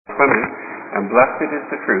women, and blessed is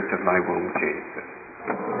the fruit of thy womb, Jesus.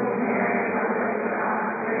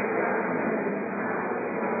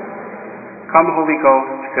 Come, Holy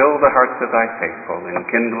Ghost, fill the hearts of thy faithful, and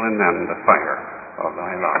kindle in them the fire of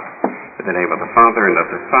thy love. In the name of the Father, and of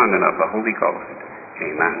the Son, and of the Holy Ghost.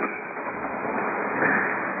 Amen.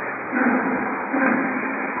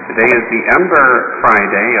 Today is the Ember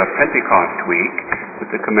Friday of Pentecost week,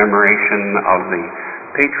 with the commemoration of the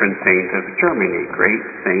patron saint of Germany, great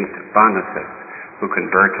Saint Boniface, who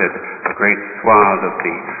converted a great swath of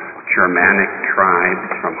the Germanic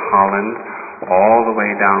tribes from Holland all the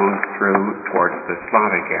way down through towards the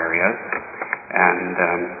Slavic areas, and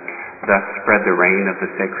thus spread the reign of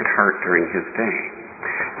the Sacred Heart during his day.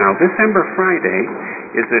 Now, this Ember Friday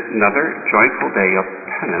is another joyful day of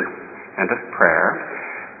penance and of prayer.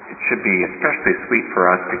 It should be especially sweet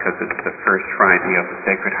for us because it's the first Friday of the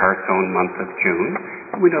Sacred Heart's own month of June.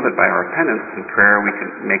 And we know that by our penance and prayer we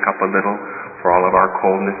can make up a little for all of our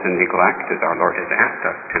coldness and neglect, as our Lord has asked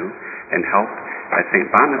us to, and help, as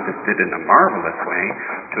St. Boniface did in a marvelous way,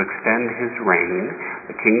 to extend his reign,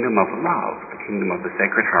 the kingdom of love, the kingdom of the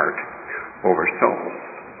Sacred Heart, over souls.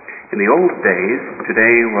 In the old days,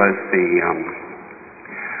 today was the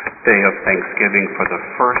day of Thanksgiving for the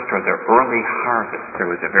first or the early harvest.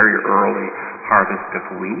 There was a very early harvest of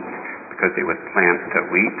wheat, because they would plant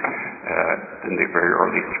wheat in the very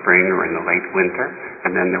early spring or in the late winter,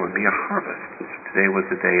 and then there would be a harvest. And so today was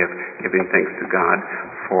the day of giving thanks to God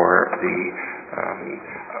for the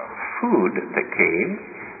food that came,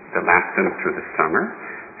 that lasted through the summer,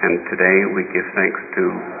 and today we give thanks to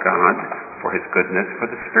God for his goodness for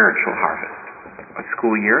the spiritual harvest. A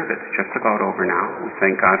school year that's just about over now. We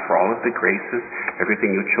thank God for all of the graces,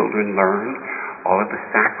 everything you children learned, all of the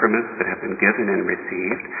sacraments that have been given and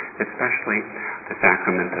received, especially the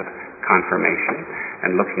sacrament of confirmation,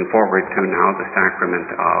 and looking forward to now the sacrament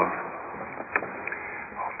of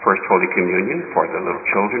First Holy Communion for the little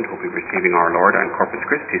children who will be receiving our Lord on Corpus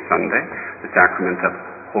Christi Sunday, the sacrament of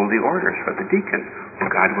Holy Orders for the deacon, who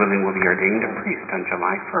God willing will be ordained a priest on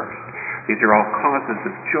July 1st. These are all causes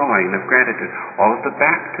of joy and of gratitude. All of the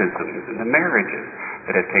baptisms and the marriages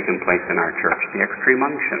that have taken place in our church, the extreme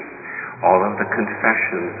unction, all of the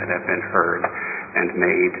confessions that have been heard and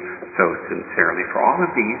made so sincerely. For all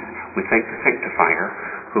of these, we thank the Sanctifier,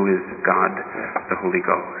 who is God, the Holy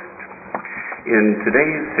Ghost. In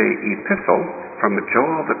today's epistle from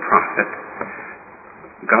Joel the prophet,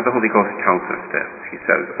 God the Holy Ghost tells us this. He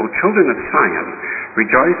says, O children of Zion,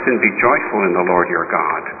 rejoice and be joyful in the Lord your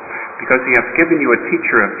God, because he hath given you a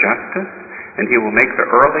teacher of justice, and he will make the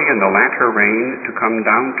early and the latter rain to come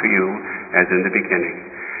down to you as in the beginning.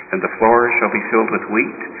 And the floors shall be filled with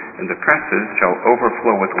wheat, and the presses shall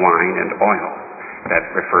overflow with wine and oil. That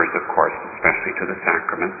refers, of course, especially to the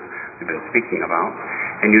sacraments we've been speaking about.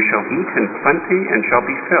 And you shall eat in plenty and shall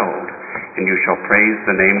be filled, and you shall praise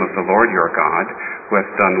the name of the Lord your God, who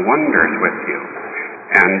hath done wonders with you.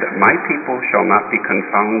 And my people shall not be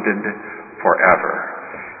confounded forever,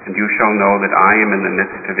 and you shall know that I am in the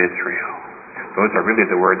midst of Israel. Those are really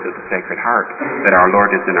the words of the Sacred Heart, that our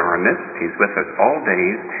Lord is in our midst. He's with us all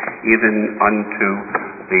days, even unto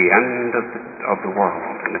the end of the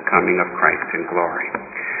world and the coming of Christ in glory.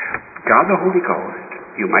 God the Holy Ghost,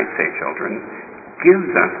 you might say, children,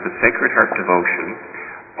 gives us the Sacred Heart devotion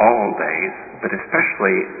all days, but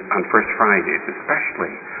especially on First Fridays,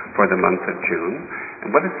 especially for the month of June.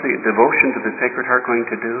 And what is the devotion to the Sacred Heart going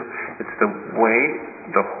to do? It's the way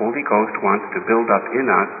the Holy Ghost wants to build up in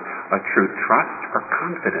us a true trust or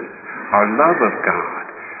confidence, our love of God,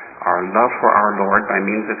 our love for our Lord by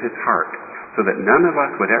means of his heart, so that none of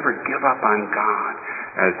us would ever give up on God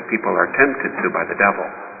as people are tempted to by the devil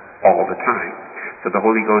all the time. So the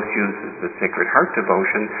Holy Ghost uses the Sacred Heart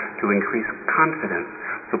devotion to increase confidence,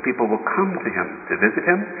 so people will come to him to visit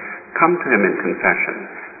him, come to him in confession,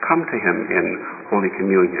 come to him in Holy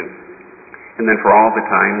Communion. And then for all the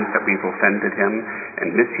times that we've offended him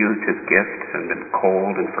and misused his gifts and been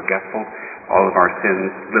cold and forgetful, all of our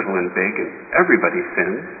sins, little and big, and everybody's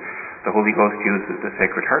sins, the Holy Ghost uses the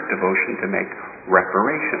Sacred Heart devotion to make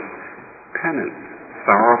reparations, penance,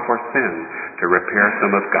 sorrow for sin, to repair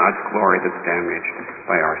some of God's glory that's damaged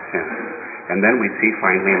by our sins. And then we see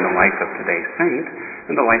finally in the life of today's saint,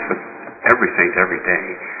 in the life of every saint every day,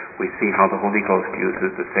 we see how the Holy Ghost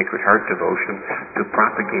uses the Sacred Heart devotion to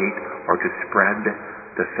propagate or to spread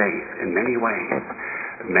the faith in many ways.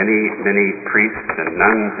 Many priests and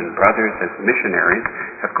nuns and brothers as missionaries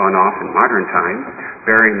have gone off in modern times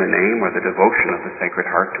bearing the name or the devotion of the Sacred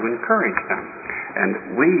Heart to encourage them. And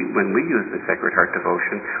when we use the Sacred Heart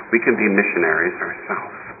devotion, we can be missionaries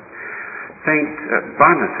ourselves. Saint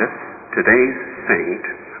Boniface, today's saint,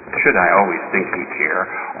 should I always think each year,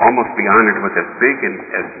 almost be honored with as big and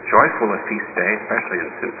as joyful a feast day, especially in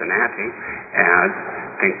Cincinnati, as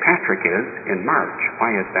St. Patrick is in March.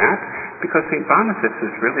 Why is that? Because St. Boniface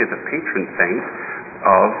is really the patron saint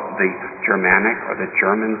of the Germanic or the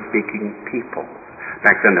German-speaking people.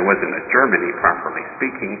 Back then there wasn't a Germany, properly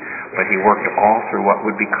speaking, but he worked all through what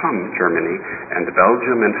would become Germany and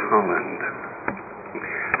Belgium and Holland.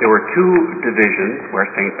 There were two divisions where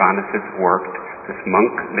St. Boniface worked, this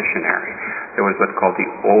monk missionary. There was what's called the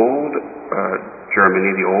Old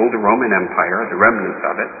Germany, the Old Roman Empire, the remnants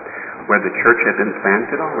of it, where the church had been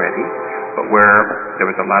planted already, but where there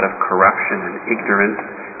was a lot of corruption and ignorance,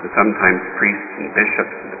 and sometimes priests and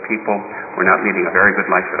bishops and the people were not leading a very good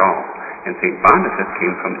life at all. And St. Boniface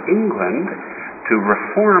came from England to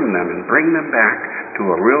reform them and bring them back to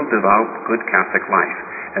a real devout, good Catholic life.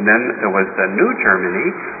 And then there was the New Germany,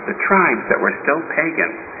 the tribes that were still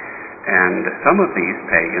pagan. And some of these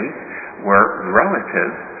pagans were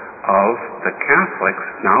relatives of the Catholics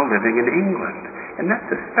now living in England. And that's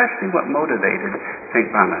especially what motivated St.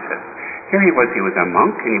 Boniface. Here he was a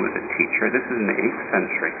monk and he was a teacher. This is in the 8th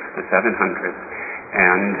century, the 700s.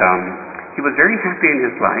 And he was very happy in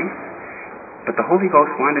his life, but the Holy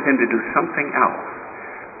Ghost wanted him to do something else.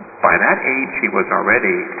 By that age, he was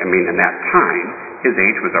already, in that time, his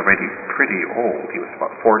age was already pretty old. He was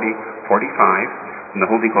about 40, 45, and the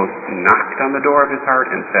Holy Ghost knocked on the door of his heart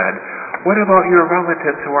and said, "What about your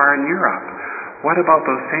relatives who are in Europe? What about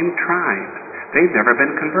those same tribes? They've never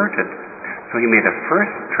been converted." So he made a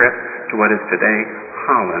first trip to what is today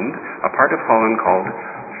Holland, a part of Holland called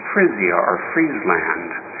Frisia or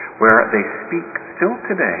Friesland, where they speak still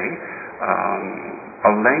today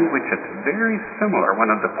a language that's very similar, one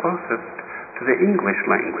of the closest to the English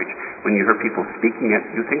language. When you hear people speaking it,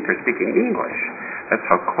 you think they're speaking English. That's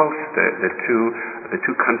how close the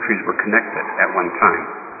two countries were connected at one time.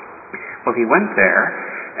 Well, he went there,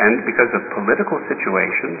 and because of political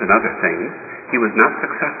situations and other things, he was not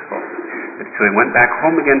successful. So he went back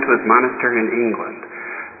home again to his monastery in England.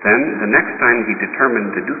 Then the next time he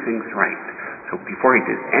determined to do things right. So before he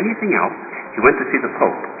did anything else, he went to see the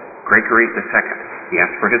Pope, Gregory II. He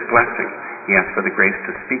asked for his blessing. He asked for the grace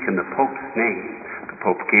to speak in the Pope's name. The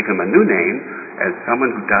Pope gave him a new name as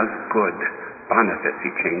someone who does good. Boniface, he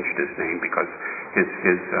changed his name because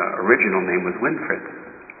his original name was Winfrid.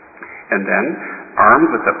 And then,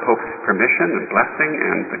 armed with the Pope's permission and blessing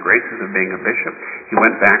and the graces of being a bishop, he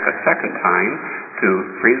went back a second time to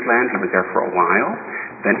Friesland. He was there for a while.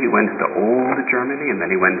 Then he went to Old Germany, and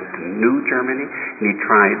then he went to New Germany, and he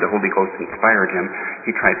tried, the Holy Ghost inspired him,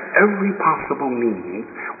 he tried every possible means,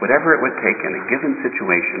 whatever it would take in a given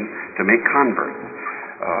situation, to make converts.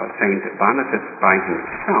 St. Boniface by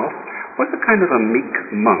himself was a kind of a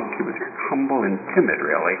meek monk. He was humble and timid,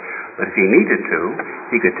 really. But if he needed to,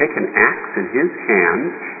 he could take an axe in his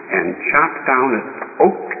hand and chop down an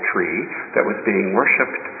oak tree that was being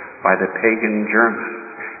worshipped by the pagan Germans.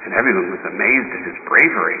 And everyone was amazed at his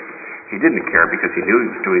bravery. He didn't care because he knew he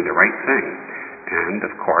was doing the right thing. And,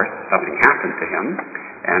 of course, something happened to him,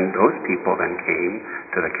 and those people then came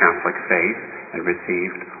to the Catholic faith and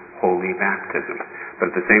received holy baptism.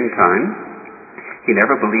 But at the same time, he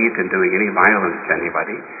never believed in doing any violence to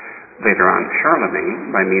anybody. Later on, Charlemagne,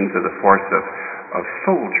 by means of the force of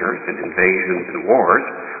soldiers and invasions and wars,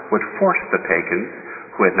 would force the pagans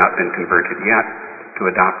who had not been converted yet to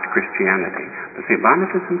adopt Christianity. But St.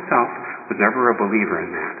 Boniface himself was never a believer in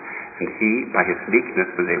that. And he, by his meekness,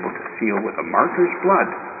 was able to seal with a martyr's blood,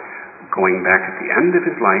 going back at the end of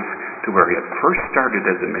his life to where he had first started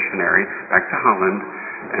as a missionary, back to Holland,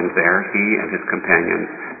 and there he and his companions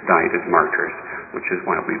died as martyrs, which is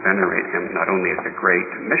why we venerate him not only as a great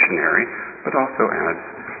missionary, but also as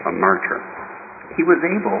a martyr. He was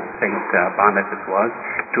able, St. Boniface was,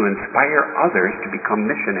 to inspire others to become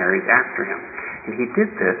missionaries after him. And he did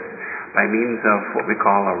this by means of what we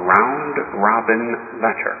call a round-robin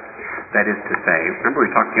letter. That is to say, remember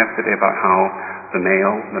we talked yesterday about how the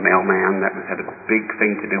mailman, that had a big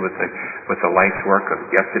thing to do with the life's work of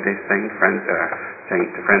yesterday's saint,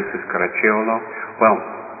 St. Francis Caracciolo? Well,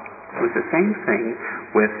 it was the same thing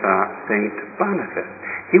with St. Boniface.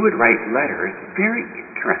 He would write letters, very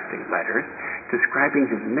interesting letters, describing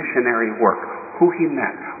his missionary work, who he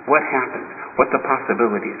met, what happened, what the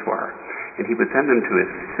possibilities were. And he would send them to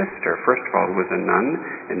his sister, first of all, who was a nun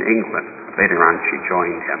in England. Later on, she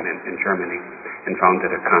joined him in Germany and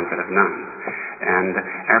founded a convent of nuns. And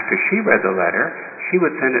after she read the letter, she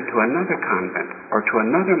would send it to another convent or to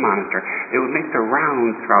another monastery. It would make the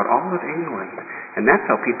rounds throughout all of England. And that's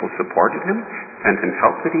how people supported him. sent him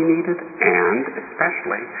help that he needed, and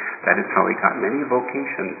especially that is how he got many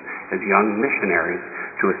vocations as young missionaries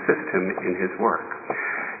to assist him in his work.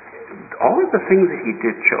 All of the things that he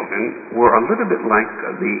did, children, were a little bit like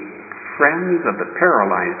the friends of the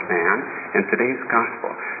paralyzed man in today's gospel.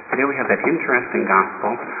 Today we have that interesting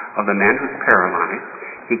gospel of the man who's paralyzed.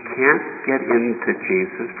 He can't get into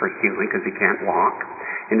Jesus for healing because he can't walk,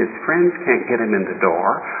 and his friends can't get him in the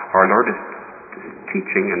door. Our Lord is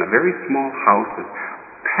teaching in a very small house,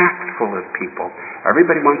 packed full of people.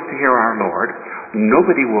 Everybody wants to hear our Lord.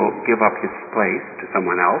 Nobody will give up his place to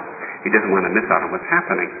someone else. He doesn't want to miss out on what's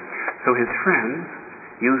happening. So his friends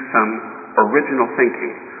used some original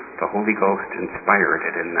thinking. The Holy Ghost inspired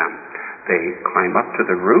it in them. They climb up to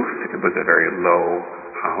the roof. It was a very low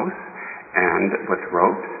house. And with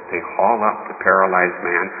ropes, they haul up the paralyzed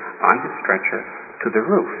man on his stretcher to the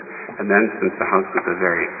roof. And then, since the house was a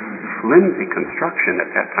very flimsy construction at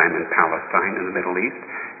that time in Palestine, in the Middle East,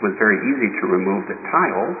 it was very easy to remove the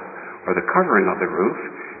tiles or the covering of the roof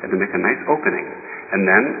and to make a nice opening. And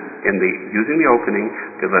then, using the opening,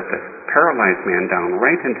 they let the paralyzed man down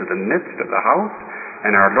right into the midst of the house.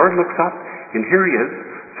 And our Lord looks up, and here he is,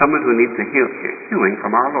 someone who needs a healing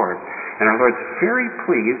from our Lord. And our Lord's very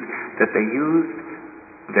pleased that they used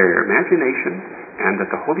their imagination and that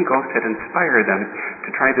the Holy Ghost had inspired them to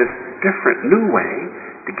try this different new way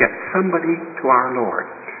to get somebody to our Lord.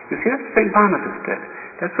 You see, that's what St. Boniface did.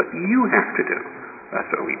 That's what you have to do. That's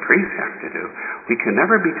what we priests have to do. We can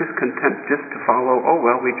never be just content just to follow,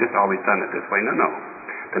 we've just always done it this way. No.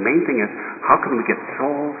 The main thing is, how can we get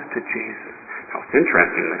souls to Jesus? Now, it's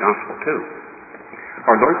interesting in the gospel, too.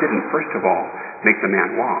 Our Lord didn't, first of all, make the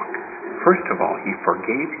man walk. First of all, he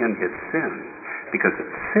forgave him his sins, because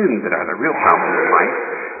it's sins that are the real problem in life,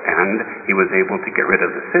 and he was able to get rid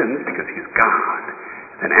of the sins because he's God.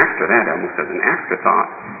 Then after that, almost as an afterthought,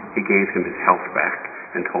 he gave him his health back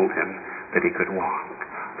and told him that he could walk.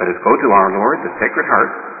 Let us go to our Lord, the Sacred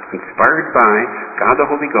Heart, inspired by God the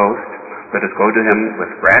Holy Ghost. Let us go to him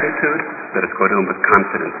with gratitude. Let us go to him with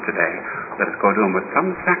confidence today. Let us go to him with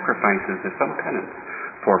some sacrifices or some penance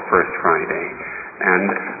for First Friday. And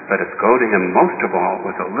let us go to him most of all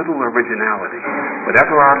with a little originality.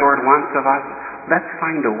 Whatever our Lord wants of us, let's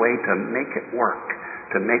find a way to make it work,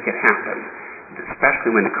 to make it happen,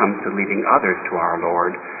 especially when it comes to leading others to our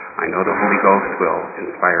Lord. I know the Holy Ghost will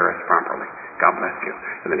inspire us properly. God bless you.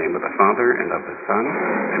 In the name of the Father, and of the Son,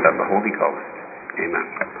 and of the Holy Ghost. Amen.